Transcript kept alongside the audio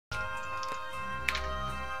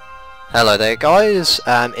Hello there guys,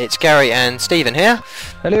 it's Gary and Stephen here.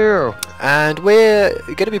 Hello! And we're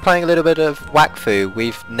going to be playing a little bit of Wakfu.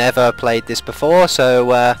 We've never played this before,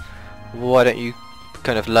 so why don't you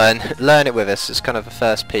kind of learn it with us. It's kind of a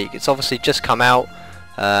first peek. It's obviously just come out.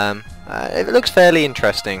 It looks fairly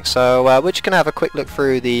interesting, so we're just going to have a quick look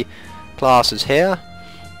through the classes here.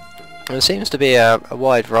 There seems to be a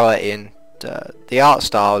wide variety, and the art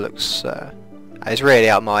style looks is really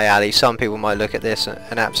up my alley. Some people might look at this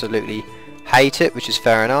and absolutely hate it, which is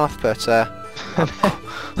fair enough, but to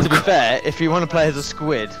be fair, if you want to play as a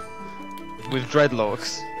squid with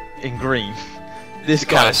dreadlocks in green, this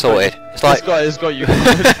guy kind of sorted. It's like, this guy has got you.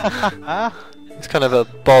 It's kind of a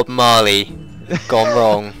Bob Marley gone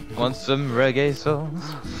wrong. Want some reggae songs?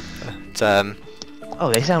 But,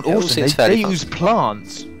 oh, they sound awesome. They use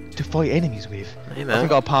plants to fight enemies with. Hey, I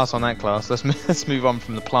think I'll pass on that class. Let's move on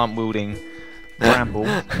from the plant wielding bramble.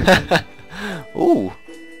 Ooh.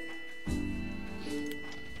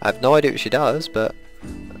 I have no idea what she does, but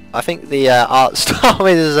I think the art style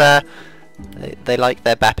is they like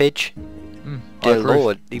their bappage. Dear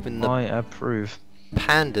Lord, even the I approve.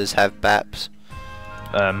 pandas have baps.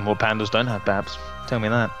 Well, pandas don't have babs. Tell me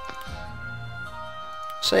that.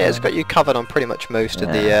 So yeah, it's got you covered on pretty much most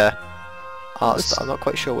of the art style. I'm not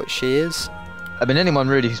quite sure what she is. I mean, anyone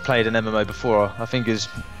really who's played an MMO before, I think is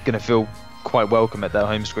going to feel quite welcome at their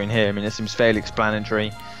home screen here. I mean, it seems fairly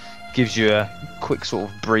explanatory. Gives you a quick sort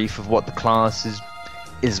of brief of what the class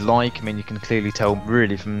is like. I mean, you can clearly tell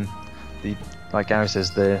really from the, like Gary says,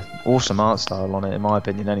 the awesome art style on it, in my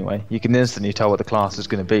opinion anyway. You can instantly tell what the class is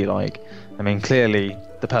going to be like. I mean, clearly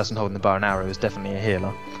the person holding the bow and arrow is definitely a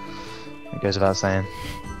healer. It goes without saying.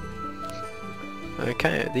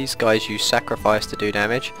 Okay, these guys use sacrifice to do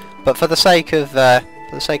damage, but for the sake of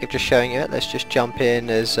just showing it, let's just jump in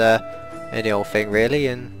as any old thing really.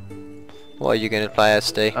 And what are you going to play as,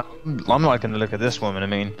 Steve? I'm liking the look of this woman. I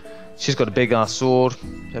mean, she's got a big ass sword.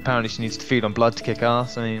 Apparently she needs to feed on blood to kick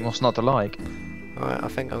ass. I mean, what's not to like? Alright, I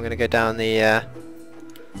think I'm going to go down the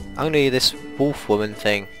only this wolf woman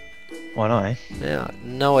thing. Why not, eh? Yeah,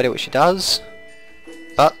 no idea what she does,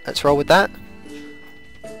 but let's roll with that.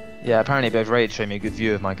 Yeah, apparently both rated show me a good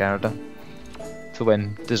view of my character for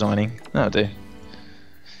when designing. That'll do.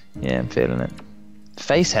 Yeah, I'm feeling it.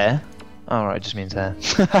 Face hair? Oh, right, it just means hair.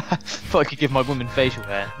 Thought I could give my woman facial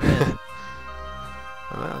hair. Yeah.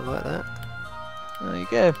 Alright, I like that. There you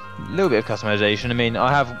go. A little bit of customization. I mean,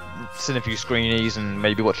 I have seen a few screenies and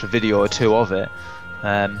maybe watched a video or two of it.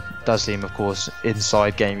 Does seem, of course,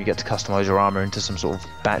 inside game you get to customize your armor into some sort of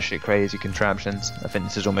batshit crazy contraptions. I think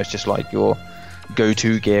this is almost just like your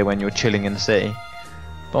go-to gear when you're chilling in the city.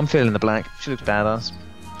 But I'm feeling the black. She looks badass.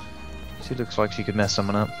 She looks like she could mess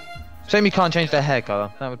someone up. Shame you can't change their hair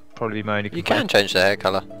colour. That would probably be my only complaint. You can change the hair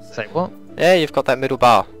colour. Say what? Yeah, you've got that middle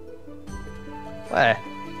bar. Where?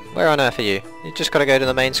 Where on earth are you? You just got to go to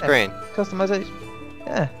the main screen. Customization?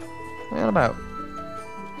 Yeah. What are you on about?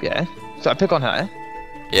 Yeah. So I pick on her.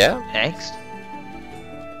 Yeah? Next.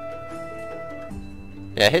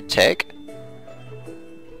 Yeah, hit tick.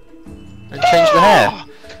 And change the hair.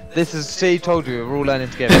 This is, see, told you, we're all learning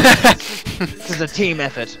together. This is a team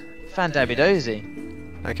effort. Fantabby-dozy.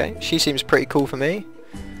 Okay, she seems pretty cool for me.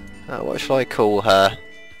 What shall I call her?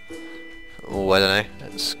 Oh, I don't know.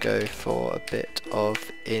 Let's go for a bit of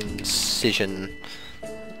incision.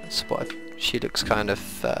 That's what she looks kind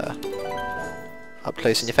of up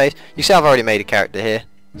close in your face. You see, I've already made a character here,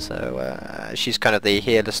 so she's kind of the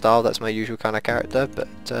healer style. That's my usual kind of character.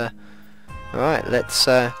 But all right, let's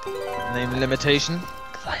name limitation.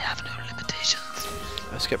 Because I have no limitations.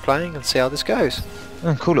 Let's get playing and see how this goes.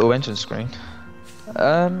 Oh, cool little entrance screen.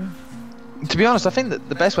 To be honest, I think that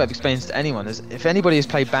the best way of explaining this to anyone is if anybody has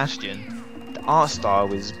played Bastion, the art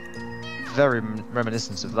style is very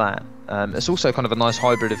reminiscent of that. It's also kind of a nice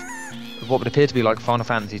hybrid of what would appear to be like Final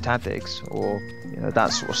Fantasy Tactics, or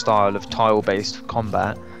that sort of style of tile-based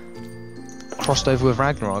combat, crossed over with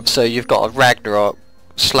Ragnarok. So you've got a Ragnarok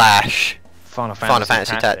slash Final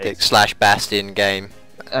Fantasy Tactics slash Bastion game.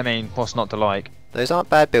 I mean, what's not to like? Those aren't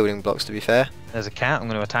bad building blocks, to be fair. There's a cat, I'm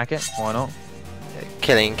going to attack it, why not?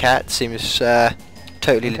 Killing cat seems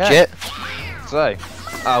totally legit. So,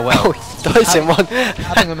 oh well. Oh, he dies in one.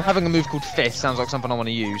 having a move called Fist sounds like something I want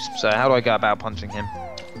to use, so how do I go about punching him?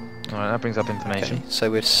 Alright, that brings up information. Okay,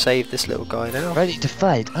 so we've saved this little guy now. Ready to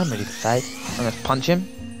fight, I'm ready to fight. I'm going to punch him.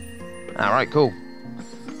 Alright, cool.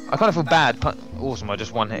 I kind of feel bad, awesome, I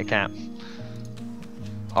just one-hit a cat.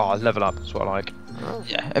 Oh, level up, that's what I like. Oh.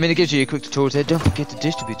 Yeah, I mean it gives you a quick tutorial there. Don't forget to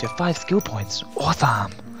distribute your 5 skill points.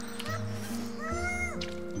 Awesome!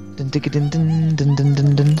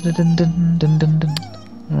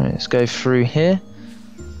 Alright, let's go through here.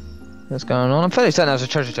 that's going on. I'm fairly certain there's a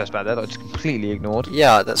treasure chest back there that I just completely ignored.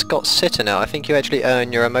 Yeah, that's got sitter now. I think you actually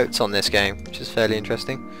earn your emotes on this game, which is fairly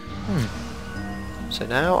interesting. So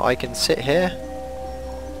now I can sit here.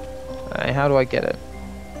 Hey, how do I get it?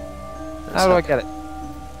 How do I get it?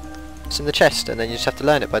 It's in the chest, and then you just have to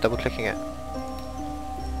learn it by double clicking it.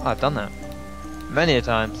 Oh, I've done that many a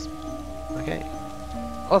times. Okay.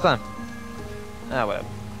 All the time. Ah, whatever.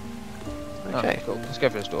 Okay. Oh, cool. Let's go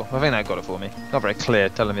for this door. I think that got it for me. Not very clear,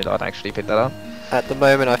 telling me that I'd actually picked that up. At the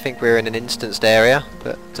moment, I think we're in an instanced area,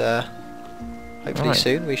 but hopefully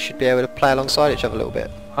soon we should be able to play alongside each other a little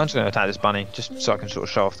bit. I'm just going to attack this bunny, just so I can sort of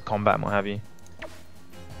show off the combat and what have you.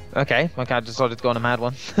 Okay, my cat decided to go on a mad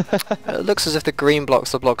one. It looks as if the green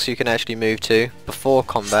blocks are blocks you can actually move to before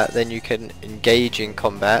combat, then you can engage in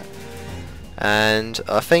combat. And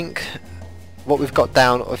I think what we've got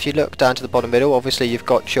down, if you look down to the bottom middle, obviously you've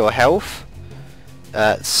got your health.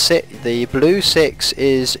 The blue 6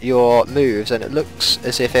 is your moves, and it looks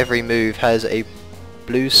as if every move has a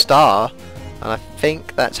blue star, and I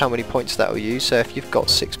think that's how many points that will use. So if you've got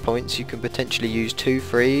 6 points, you can potentially use 2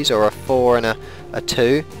 threes or a 4 and a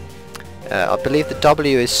 2. I believe the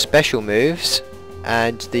W is special moves,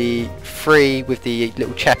 and the 3 with the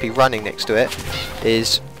little chappy running next to it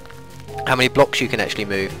is how many blocks you can actually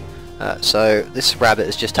move. So this rabbit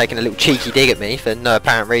has just taken a little cheeky dig at me for no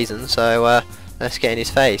apparent reason, so let's get in his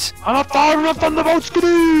face. I'm a fire a thunderbolt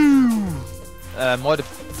skidoo!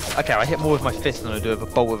 Okay, I hit more with my fist than I do with a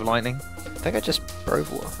bolt of lightning. I think I just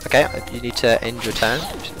broke water. Okay, you need to end your turn,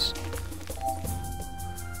 which is...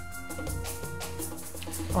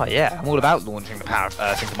 Oh yeah, I'm all about launching the power of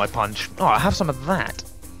Earth into my punch. Oh, I have some of that.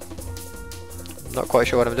 Not quite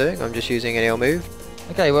sure what I'm doing, I'm just using any old move.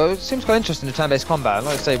 Okay, well, it seems quite interesting in turn-based combat.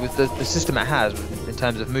 Like I say, with the system it has in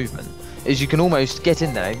terms of movement, is you can almost get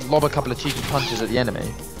in there, lob a couple of cheeky punches at the enemy,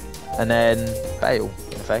 and then bail,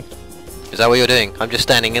 in effect. Is that what you're doing? I'm just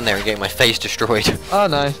standing in there and getting my face destroyed. Oh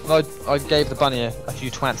no, I gave the bunny a few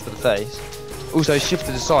twats to the face. Also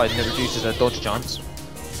shifted aside and it reduces her dodge chance.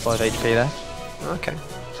 5 HP there. Okay.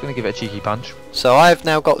 Just gonna give it a cheeky punch. So I've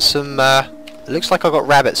now got some, it looks like I've got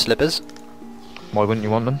rabbit slippers. Why wouldn't you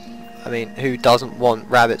want them? I mean, who doesn't want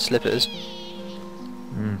rabbit slippers?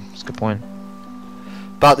 That's a good point.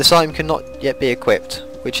 But this item cannot yet be equipped,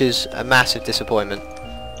 which is a massive disappointment.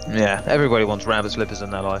 Yeah, everybody wants rabbit slippers in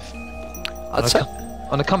their life. I'd say...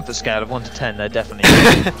 On a comfort scale of 1 to 10, they're definitely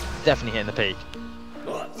definitely hitting the peak.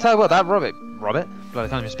 Tell you what, that rabbit, bloody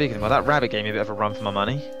can't even speak anymore. That rabbit gave me a bit of a run for my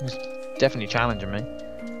money. It was definitely challenging me.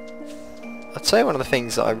 I'd say one of the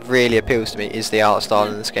things that really appeals to me is the art style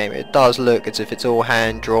in this game. It does look as if it's all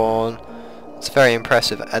hand drawn. It's very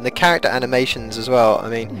impressive, and the character animations as well. I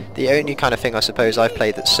mean, the only kind of thing I suppose I've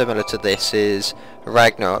played that's similar to this is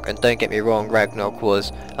Ragnarok, and don't get me wrong, Ragnarok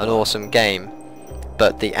was an awesome game,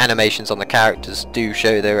 but the animations on the characters do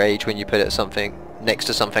show their age when you put it next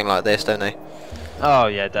to something like this, don't they? Oh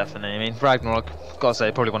yeah, definitely. I mean, Ragnarok, gotta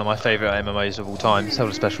say, probably one of my favourite MMOs of all time. It's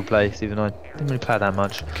held a special place, even though I didn't really play that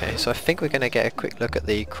much. Okay, so I think we're going to get a quick look at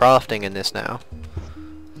the crafting in this now.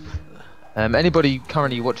 Anybody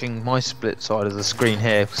currently watching my split side of the screen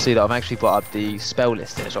here will see that I've actually put up the spell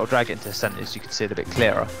list here, so I'll drag it into the centre so you can see it a bit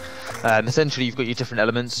clearer. Essentially you've got your different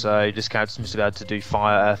elements, so this character seems to be able to do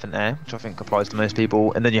fire, earth and air, which I think applies to most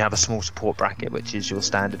people, and then you have a small support bracket, which is your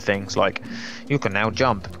standard things like you can now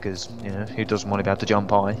jump, because, you know, who doesn't want to be able to jump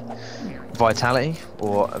high? Vitality,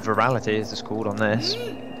 or virality as it's called on this,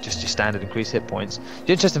 just your standard increased hit points.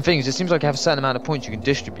 The interesting thing is it seems like you have a certain amount of points you can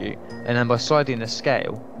distribute, and then by sliding the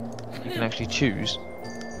scale you can actually choose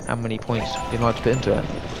how many points you'd like to put into it.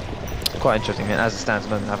 Quite interesting, and as it stands at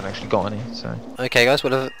the moment I haven't actually got any, so... Okay guys,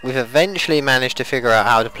 well we've eventually managed to figure out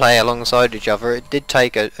how to play alongside each other. It did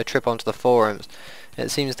take a trip onto the forums.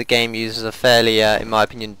 It seems the game uses a fairly, in my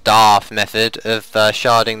opinion, daft method of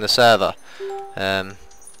sharding the server. Oh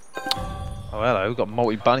hello, we've got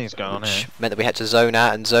multi-bunnies going on here. Meant that we had to zone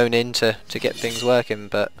out and zone in to get things working,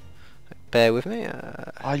 but... Bear with me.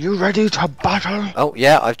 Are you ready to battle? Oh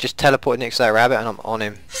yeah, I've just teleported next to that rabbit and I'm on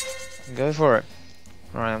him. Go for it.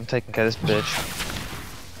 Alright, I'm taking care of this bitch.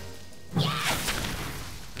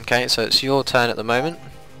 Okay, so it's your turn at the moment.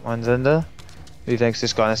 Mine's Ender. Who thinks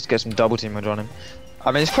this guy has to get some double teamage on him?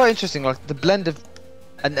 I mean, it's quite interesting, like, the blend of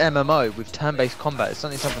an MMO with turn-based combat is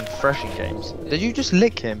something fresh in games. Did you just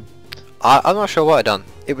lick him? I'm not sure what I done.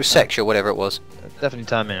 It was sexual, whatever it was. Definitely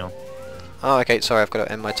turned me on. Oh, okay, sorry, I've got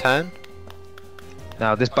to end my turn.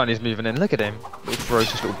 Now this bunny's moving in. Look at him, little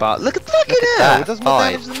ferocious little bat. Look at hell! that, It does more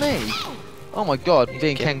damage than me. Oh my god,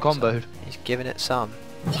 being Ken comboed. He's giving it some.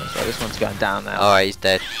 So this one's going down now. Alright, he's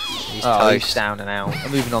dead. He's toast. He's down and out. I'm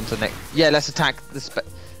moving on to the next. Yeah, let's attack the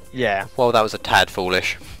Yeah. Well, that was a tad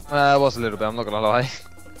foolish. It was a little bit, I'm not gonna lie.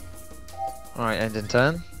 Alright, end in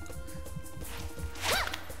turn.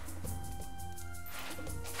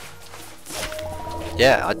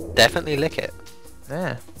 Yeah, I'd definitely lick it.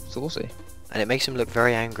 Yeah, saucy. And it makes him look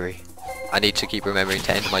very angry. I need to keep remembering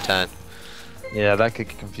to end my turn. Yeah, that could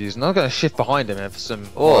get confusing. I'm gonna shift behind him here for some.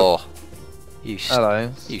 Oh,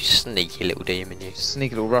 Hello. You sneaky little demon, you.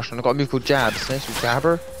 Sneaky little Russian. I've got a move called Jabs. There's your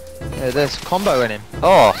Jabber. Yeah, there's combo in him.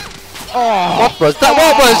 Oh, Oh! what was that?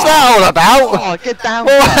 What was that all about? Oh, get down!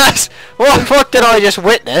 What did I just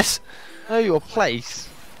witness? Know your place.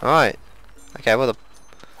 Alright. Okay, well,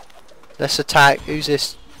 let's attack. Who's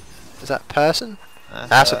this? Is that a person?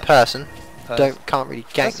 That's a person. Can't really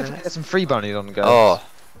gank them. Get some free bunnies on the go. Oh.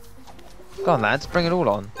 Go on, lads, bring it all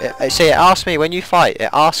on. See, it asks me when you fight. It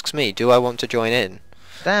asks me, do I want to join in?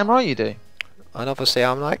 Damn right you do. And obviously,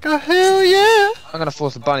 I'm like, oh hell yeah! I'm gonna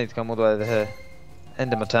force the bunny to come all the way over here.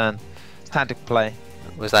 End of my turn. It's tactical play.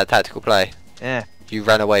 Was that tactical play? Yeah. You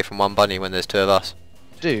ran away from one bunny when there's two of us.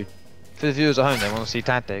 Dude, for the viewers at home, they want to see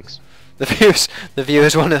tactics. The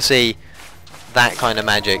viewers want to see that kind of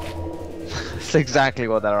magic. That's exactly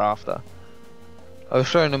what they're after. I was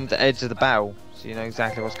showing them the edge of the battle, so you know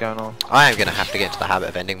exactly what's going on. I am going to have to get into the habit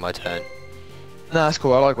of ending my turn. No, that's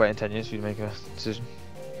cool. I like waiting 10 years for you to make a decision.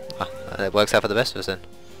 Ah, it works out for the best of us then.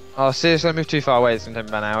 Oh, seriously, I moved too far away. It's going to take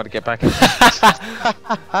me about an hour to get back in.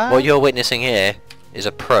 What you're witnessing here is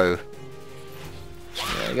a pro.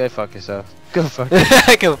 Yeah, go fuck yourself. Go fuck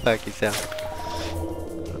Go fuck yourself.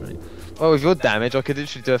 Well, with your damage, I could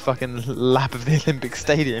literally do a fucking lap of the Olympic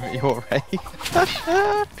Stadium at your rate.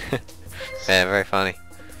 Yeah, very funny.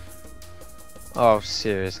 Oh,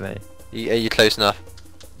 seriously. Are you close enough?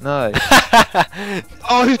 No.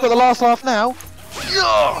 Oh, who's got the last half now?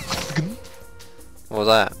 What was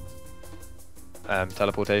that?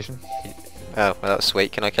 Teleportation. Oh, well, that was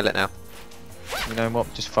sweet. Can I kill it now? You know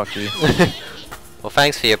what? Just fuck you. Well,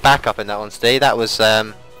 thanks for your backup in that one, Steve. That was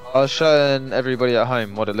I was showing everybody at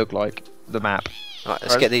home what it looked like, the map. Right,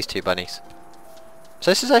 let's get these two bunnies.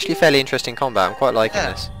 So this is actually fairly interesting combat. I'm quite liking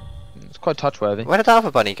this. It's quite touch-worthy. Where did the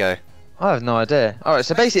other bunny go? I have no idea. Alright,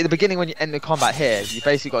 so basically at the beginning when you end the combat here, you've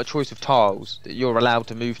basically got a choice of tiles that you're allowed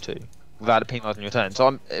to move to without it penalising your turn.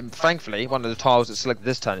 So thankfully, one of the tiles that's selected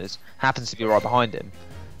this turn happens to be right behind him.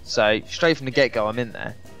 So straight from the get-go I'm in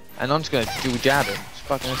there. And I'm just going to dual jab him. Just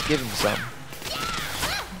fucking let's give him some.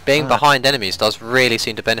 Being behind enemies does really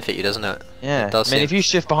seem to benefit you, doesn't it? Yeah, It does I mean if you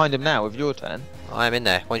shift behind him now with your turn... I am in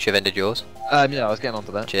there, once you've ended yours. Yeah, I was getting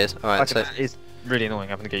onto that. Cheers. Alright, so... It's really annoying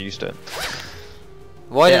having to get used to it.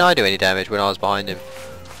 Why didn't I do any damage when I was behind him?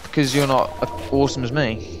 Because you're not as awesome as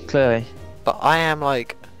me, clearly. But I am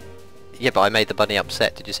like... Yeah, but I made the bunny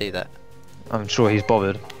upset, did you see that? I'm sure he's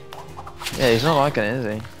bothered. Yeah, he's not liking it, is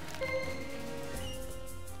he?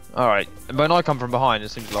 Alright, when I come from behind, it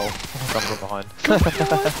seems lol. I come from behind.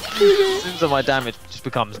 As soon as my damage just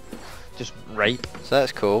becomes just rape. So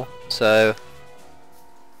that's cool. So...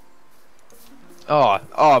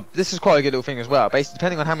 Oh, this is quite a good little thing as well. Basically,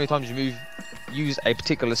 depending on how many times you use a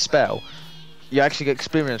particular spell, you actually get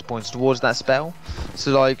experience points towards that spell.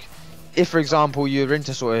 So like, if for example you're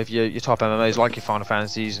into sort of your top MMOs like your Final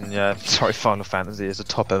Fantasies and your Final Fantasy is a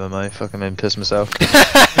top MMO. Fucking made me piss myself.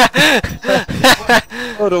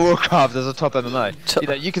 World of Warcraft is a top MMO. You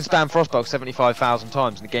know, you can spam Frostbox 75,000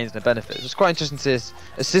 times and it gains no benefits. It's quite interesting to see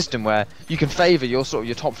a system where you can favour your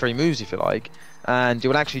top 3 moves if you like, and you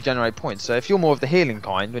will actually generate points. So if you're more of the healing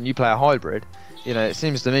kind when you play a hybrid, you know, it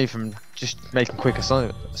seems to me from just making quick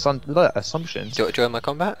assumptions. Do you join my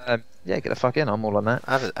combat? Yeah, get the fuck in. I'm all on that.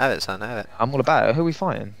 Have it, son, have it. I'm all about it. Who are we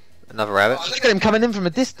fighting? Another rabbit. Oh, look at him coming in from a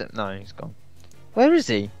distance. No, he's gone. Where is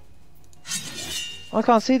he? I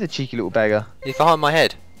can't see the cheeky little beggar. He's behind my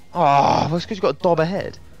head. Oh, well, it's because you've got a dob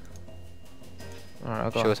ahead. Alright,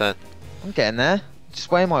 I've got Sure turn. I'm getting there. Just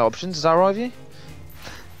weighing my options. Is that alright with you?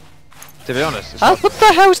 To be honest, it's, What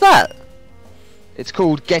the hell's that? it's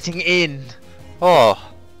called getting in.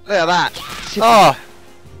 Oh. Look at that. Oh.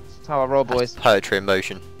 That's how I roll, boys. Poetry in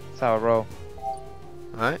motion. That's how I roll.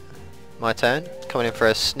 Alright. My turn. Coming in for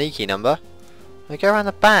a sneaky number. I go around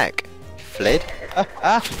the back. Flid.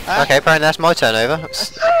 Okay, apparently that's my turn over.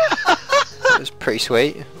 It was pretty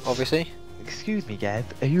sweet, obviously. Excuse me, Gab.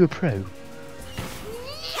 Are you a pro?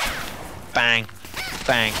 Bang.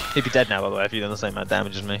 Bang. He'd be dead now, by the way, if you done the same amount of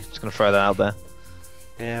damage as me. Just gonna throw that out there.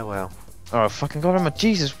 Yeah, well. Oh, fucking got him a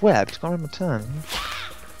Jesus web. It's got him a turn.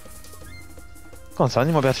 Go on, son.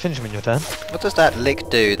 You might be able to finish him in your turn. What does that lick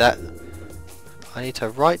do? That I need to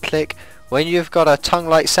right click. When you've got a tongue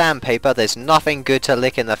like sandpaper, there's nothing good to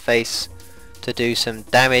lick in the face to do some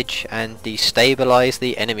damage and destabilize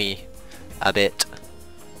the enemy a bit.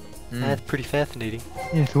 That's pretty fascinating.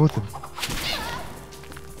 Yeah, it's awesome.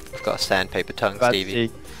 I've got a sandpaper tongue, That's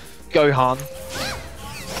Stevie. Gohan.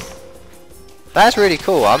 That's really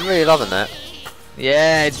cool. I'm really loving that.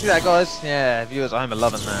 Yeah, see that, guys? Yeah, viewers at home are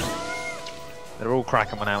loving that. They're all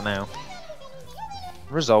cracking one out now.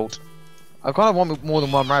 Result. I kind of want more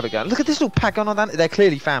than one rabbit going. Look at this little pack going on down. They're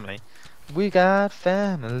clearly family. We got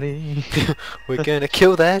family. We're gonna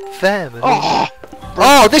kill that family. Oh,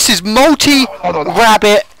 oh, this is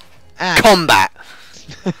multi-rabbit combat.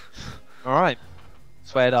 Alright.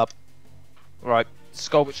 Sway it up. Right.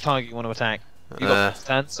 Skull which target you want to attack. You got this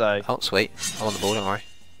turn, so... Oh, sweet. I'm on the ball, don't worry.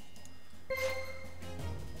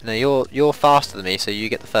 No, you're faster than me, so you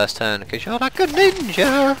get the first turn because you're like a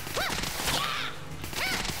ninja.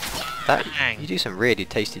 You do some really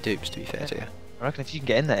tasty dupes, to be fair to you. I reckon if you can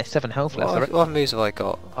get in there, 7 health left. What moves have I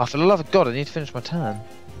got? Oh, for the love of God, I need to finish my turn.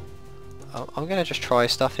 I'm gonna just try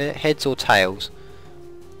stuff here. Heads or tails?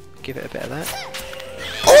 Give it a bit of that.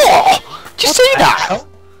 Oh! Did you see that? Hell?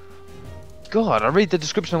 God, I read the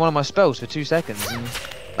description of one of my spells for 2 seconds. And...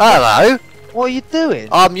 Hello. What are you doing?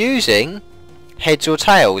 I'm using heads or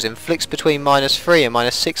tails. Inflicts between -3 and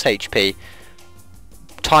 -6 HP.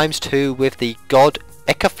 ×2 with the God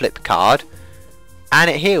Eka Flip card, and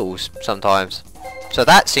it heals sometimes. So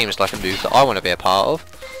that seems like a move that I want to be a part of.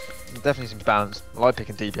 It definitely seems balanced. I like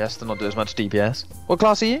picking DPS to not do as much DPS. What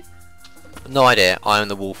class are you? No idea. I am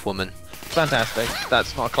the Wolf Woman. Fantastic.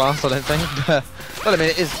 That's not a class, I don't think. Well, I mean,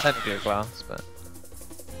 it is technically a class, but...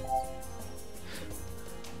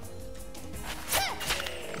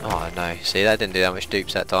 Oh no, see, that didn't do that much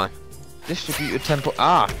dupes that time. Distributed temple.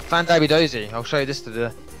 Ah, Fan Dabby Dozy. I'll show you this to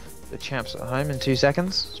the chaps at home in 2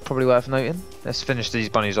 seconds. It's probably worth noting. Let's finish these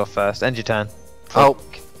bunnies off first. End your turn.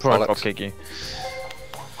 Probably drop kick you.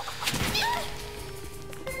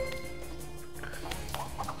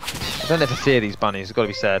 I don't ever fear these bunnies, it's got to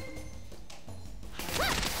be said.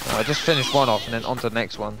 I just finished one off and then on to the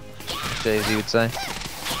next one, as Jay-Z would say.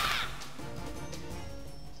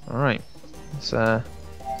 Alright, let's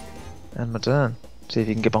end my turn. See if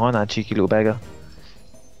you can get behind that cheeky little beggar.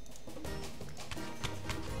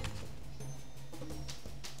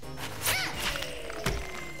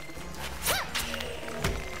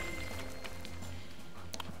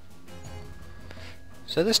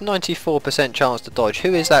 So this 94% chance to dodge,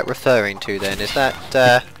 who is that referring to then? Is that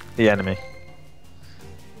the enemy?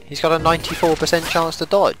 He's got a 94% chance to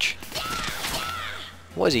dodge.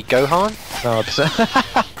 What is he, Gohan? No,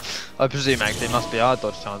 I presume actually it must be our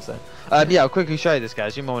dodge chance then. Yeah, I'll quickly show you this,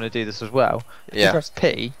 guys. You might want to do this as well. If you press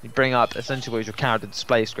P, you bring up essentially what is your character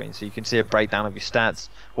display screen, so you can see a breakdown of your stats,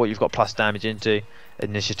 what you've got plus damage into,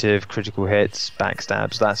 initiative, critical hits,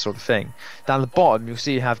 backstabs, that sort of thing. Down the bottom, you'll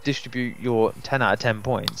see you have distribute your 10 out of 10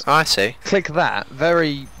 points. I see. Click that,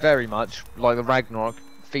 very much like the Ragnarok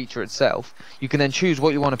feature itself. You can then choose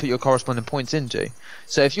what you want to put your corresponding points into.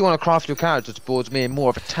 So if you want to craft your character towards being more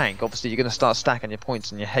of a tank, obviously you're going to start stacking your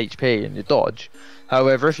points and your HP and your dodge.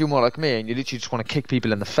 However, if you're more like me and you literally just want to kick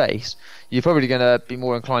people in the face, you're probably going to be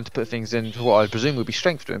more inclined to put things into what I presume would be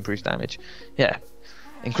strength to increase damage. Yeah,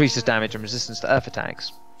 increases damage and resistance to earth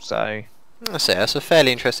attacks. So that's it. That's a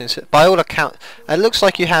fairly interesting. By all accounts, it looks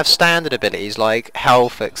like you have standard abilities like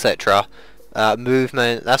health, etc.,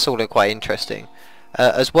 movement. That's all quite interesting.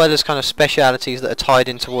 As well as kind of specialities that are tied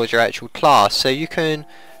in towards your actual class, so you can,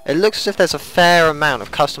 it looks as if there's a fair amount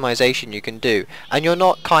of customization you can do, and you're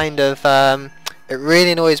not kind of, it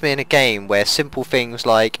really annoys me in a game where simple things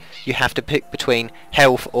like you have to pick between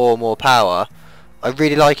health or more power. I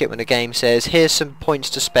really like it when a game says here's some points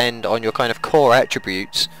to spend on your kind of core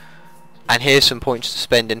attributes, and here's some points to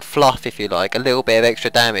spend in fluff, if you like, a little bit of extra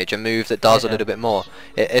damage, a move that does a little bit more.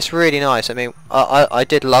 It's really nice. I mean, I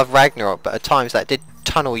did love Ragnarok, but at times that did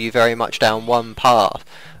tunnel you very much down one path,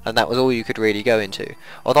 and that was all you could really go into.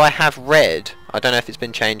 Although I have read, I don't know if it's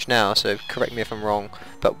been changed now, so correct me if I'm wrong,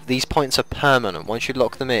 but these points are permanent. Once you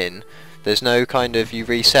lock them in, there's no kind of, you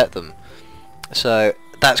reset them. So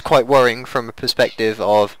that's quite worrying from a perspective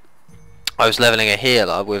of, I was leveling a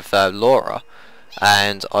healer with Laura,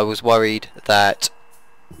 and I was worried that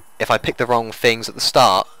if I picked the wrong things at the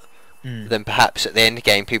start, then perhaps at the end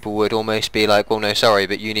game people would almost be like, well no sorry,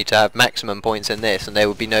 but you need to have maximum points in this, and there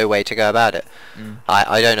would be no way to go about it.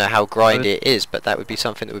 I don't know how grindy it is, but that would be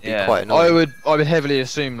something that would be quite annoying. I would heavily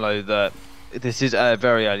assume though that this is a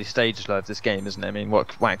very early stages of this game, isn't it? I mean, what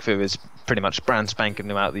Wakfu is pretty much brand spanking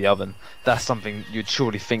new out of the oven. That's something you'd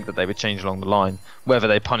surely think that they would change along the line, whether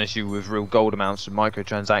they punish you with real gold amounts of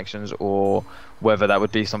microtransactions, or whether that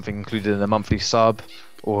would be something included in a monthly sub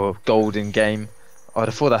or gold in game. I'd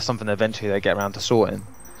have thought that's something eventually they get around to sorting.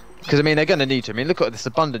 Because I mean, they're going to need to. I mean, look at this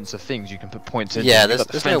abundance of things you can put points into. Yeah,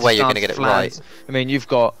 there's no way you're going to get it right. I mean, you've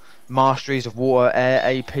got masteries of water, air,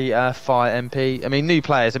 AP, earth, fire, MP. I mean, new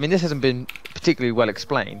players. I mean, this hasn't been particularly well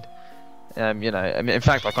explained. You know, I mean, in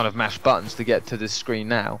fact, I kind of mashed buttons to get to this screen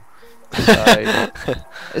now. So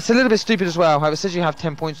it's a little bit stupid as well. How it says you have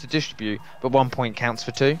 10 points to distribute, but 1 point counts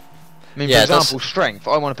for 2. I mean, yeah, for example, strength.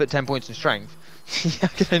 I want to put 10 points in strength. I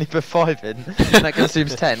can only put 5 in. And that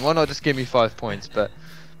consumes 10. Why not just give me 5 points? But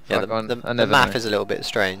yeah, the math is a little bit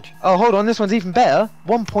strange. Oh, hold on, this one's even better.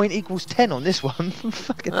 1 point equals 10 on this one.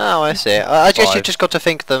 Oh, I see. I guess you've just got to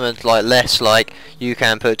think of them as like less like you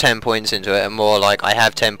can put 10 points into it, and more like I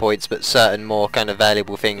have 10 points, but certain more kind of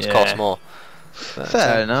valuable things cost more. But,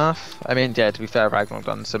 fair enough. I mean, yeah, to be fair, Ragnarok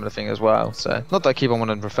done a similar thing as well. So not that I keep on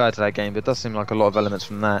wanting to refer to that game, but it does seem like a lot of elements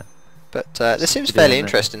from that. But this seems fairly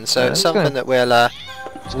interesting. So it's something that we'll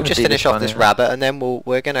just finish off this rabbit, and then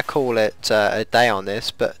we're going to call it a day on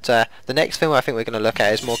this. But the next thing I think we're going to look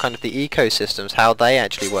at is more kind of the ecosystems, how they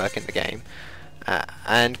actually work in the game,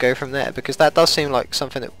 and go from there. Because that does seem like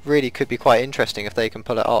something that really could be quite interesting if they can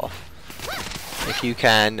pull it off. If you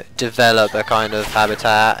can develop a kind of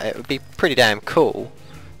habitat, it would be pretty damn cool.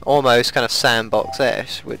 Almost kind of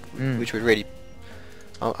sandbox-ish, which would really...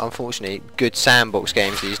 Unfortunately, good sandbox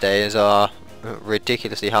games these days are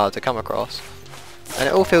ridiculously hard to come across. And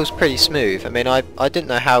it all feels pretty smooth. I mean, I didn't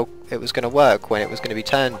know how it was going to work when it was going to be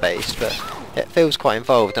turn-based, but it feels quite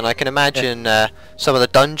involved. And I can imagine some of the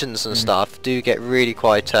dungeons and stuff do get really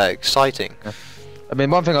quite exciting. I mean,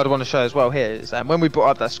 one thing I'd want to show as well here is when we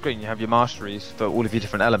brought up that screen, you have your masteries for all of your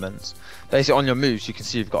different elements. Basically, on your moves, you can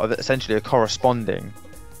see you've got essentially a corresponding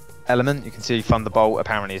element. You can see Thunderbolt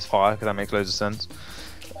apparently is fire, because that makes loads of sense.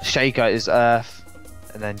 Shaker is earth,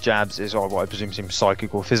 and then jabs is what I presume seems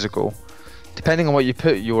psychic or physical. Depending on what you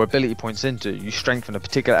put your ability points into, you strengthen a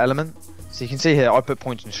particular element. So you can see here I put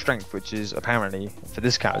points in strength, which is apparently for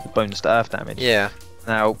this character bonus to earth damage. Yeah.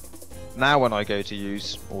 Now when I go to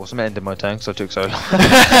use, some ended my turn because I took so long.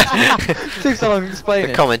 Took so long to explain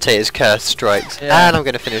the commentator's curse strikes, and I'm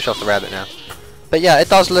going to finish off the rabbit now. But yeah, it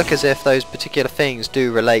does look as if those particular things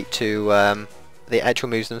do relate to the actual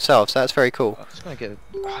moves themselves. So that's very cool. I'm just gonna get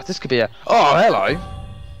this could be a hello.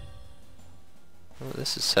 Well,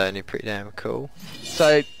 this is certainly pretty damn cool.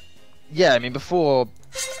 So yeah, I mean, before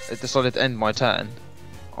I decided to end my turn,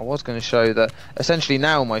 I was going to show that essentially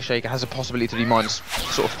now my shaker has a possibility to do minus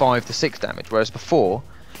sort of 5 to 6 damage, whereas before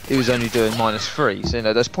it was only doing -3. So you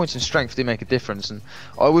know, those points in strength do make a difference, and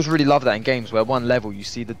I always really love that in games where one level you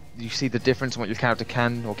see the difference in what your character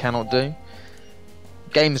can or cannot do.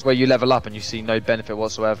 Games where you level up and you see no benefit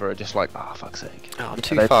whatsoever are just like, fuck's sake. Oh, I'm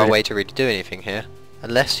too far away to really do anything here.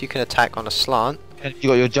 Unless you can attack on a slant. You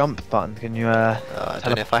got your jump button, can you I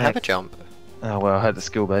don't know if I have a jump. Oh well, I heard the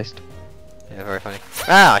skill based. Yeah, very funny.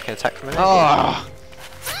 I can attack from an angle.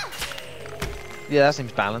 Yeah, that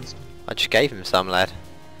seems balanced. I just gave him some, lad.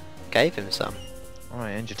 Gave him some.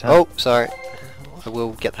 Alright, end your turn. Oh, sorry. I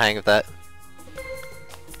will get the hang of that.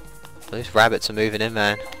 Those rabbits are moving in,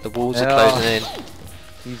 man. The walls are closing in.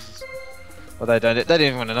 Jesus. Well, they don't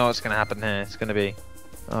even want to know what's going to happen here. It's going to be...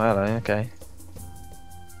 Oh, hello, okay.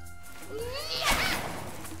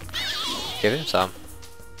 Give him some.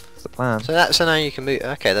 That's the plan. So now you can move...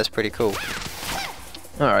 Okay, that's pretty cool.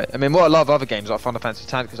 Alright, I mean, what I love other games like Final Fantasy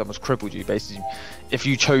Tactics almost crippled you. Basically, if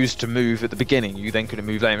you chose to move at the beginning, you then couldn't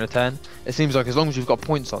move later in the turn. It seems like as long as you've got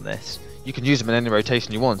points on this, you can use them in any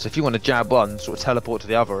rotation you want. So if you want to jab one, sort of teleport to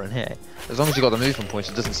the other and hit, as long as you've got the movement points,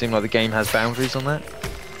 it doesn't seem like the game has boundaries on that.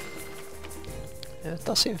 Yeah, it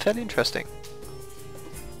does seem fairly interesting.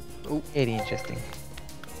 Ooh, really interesting.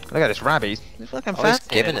 Look at this rabbit. He's fucking he's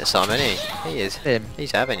giving it some, isn't he? He is.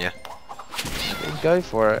 He's having you. Go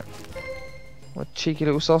for it. What a cheeky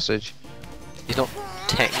little sausage. He's not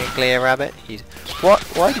technically a rabbit. He's... What?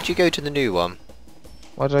 Why did you go to the new one?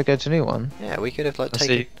 Why did I go to the new one? Yeah, we could have like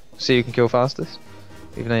taken... See who can kill fastest?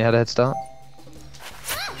 Even though you had a head start?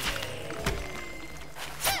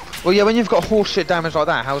 Well, yeah, when you've got horseshit damage like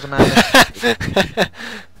that, how's a man...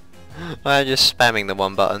 I'm just spamming the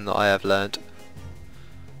one button that I have learnt.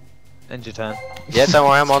 End your turn. Yeah, don't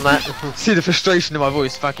worry, I'm on that. See the frustration in my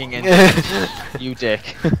voice, fucking end. You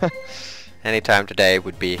dick. Anytime today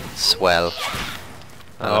would be swell.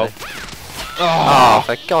 Oh,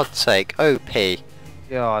 for God's sake, OP.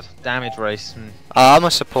 God, damage race. I'm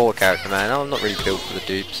a support character, man. I'm not really built for the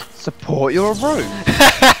dupes. Support? You're a rogue.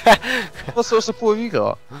 What sort of support have you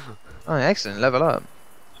got? Oh, excellent. Level up.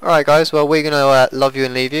 Alright guys, well we're going to love you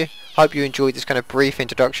and leave you. Hope you enjoyed this kind of brief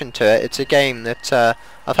introduction to it. It's a game that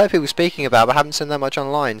I've heard people speaking about but haven't seen that much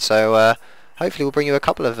online, so hopefully we'll bring you a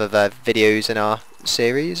couple of videos in our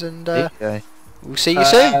series, and we'll see you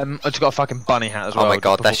soon. I just got a fucking bunny hat as well. Oh my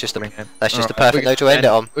god, that's just the perfect note to end it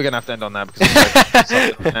on. We're gonna have to end on that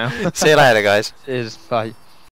because I'm now. See you later, guys. Cheers. Bye.